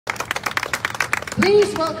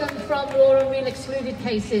Please welcome from Law and Real Excluded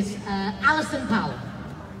cases, Alison Powell.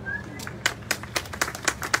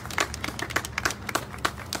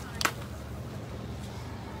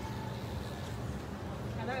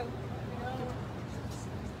 Hello.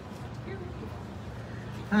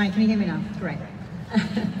 Hi, can you hear me now? Great.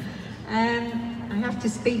 I have to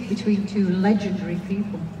speak between two legendary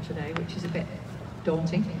people today, which is a bit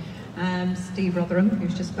daunting. Steve Rotherham,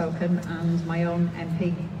 who's just spoken, and my own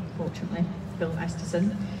MP, fortunately, Bill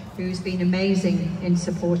Esterson, who's been amazing in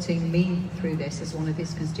supporting me through this as one of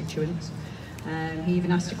his constituents. He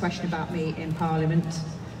even asked a question about me in Parliament,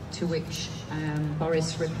 to which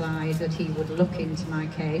Boris replied that he would look into my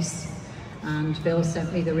case, and Bill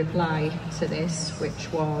sent me the reply to this,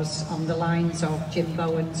 which was on the lines of Jim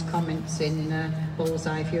Bowen's comments in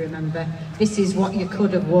Bullseye, if you remember. This is what you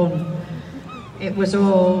could have won. It was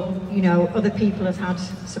all, you know, other people have had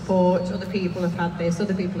support, other people have had this,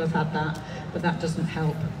 other people have had that, but that doesn't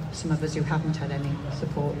help some of us who haven't had any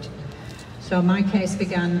support. So my case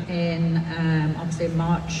began in, obviously in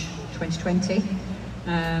March 2020,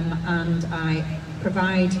 and I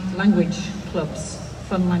provide language clubs,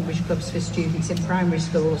 fun language clubs for students in primary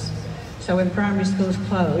schools. So when primary schools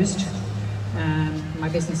closed, my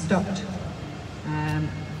business stopped.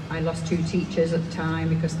 I lost 2 teachers at the time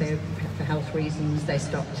because for health reasons they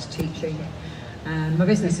stopped teaching. My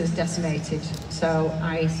business was decimated, so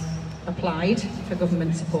I applied for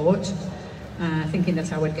government support, thinking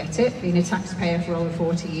that I would get it, being a taxpayer for over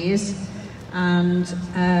 40 years. And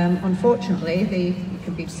unfortunately, the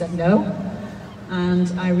computer said no.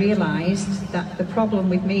 And I realised that the problem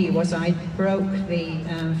with me was I broke the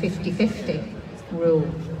 50-50 rule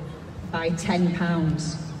by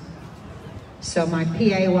 £10. So my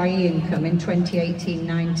PAYE income in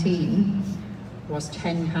 2018-19 was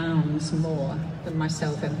 £10 more than my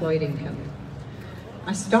self-employed income.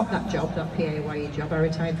 I stopped that job, that PAYE job. I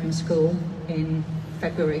retired from school in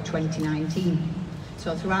February 2019.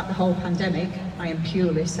 So throughout the whole pandemic, I am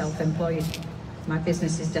purely self-employed. My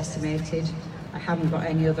business is decimated. I haven't got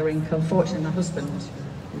any other income. Fortunately, my husband,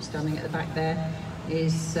 who's standing at the back there,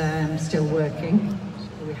 is still working.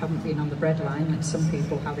 We haven't been on the breadline that some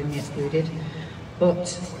people have in the Excluded,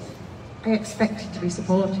 but I expected to be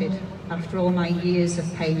supported. After all my years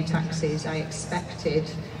of paying taxes, I expected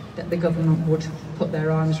that the government would put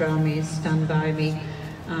their arms around me and stand by me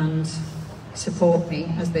and support me,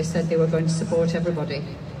 as they said they were going to support everybody.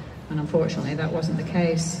 And unfortunately, that wasn't the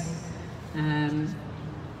case.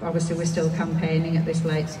 Obviously, we're still campaigning at this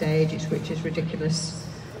late stage, which is ridiculous.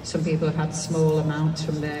 Some people have had small amounts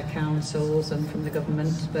from their councils and from the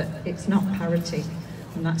government, but it's not parity.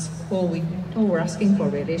 And that's all we're asking for,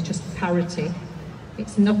 really, is just parity.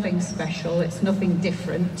 It's nothing special, it's nothing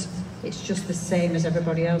different. It's just the same as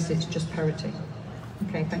everybody else, it's just parity.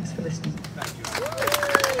 Okay, thanks for listening. Thank you.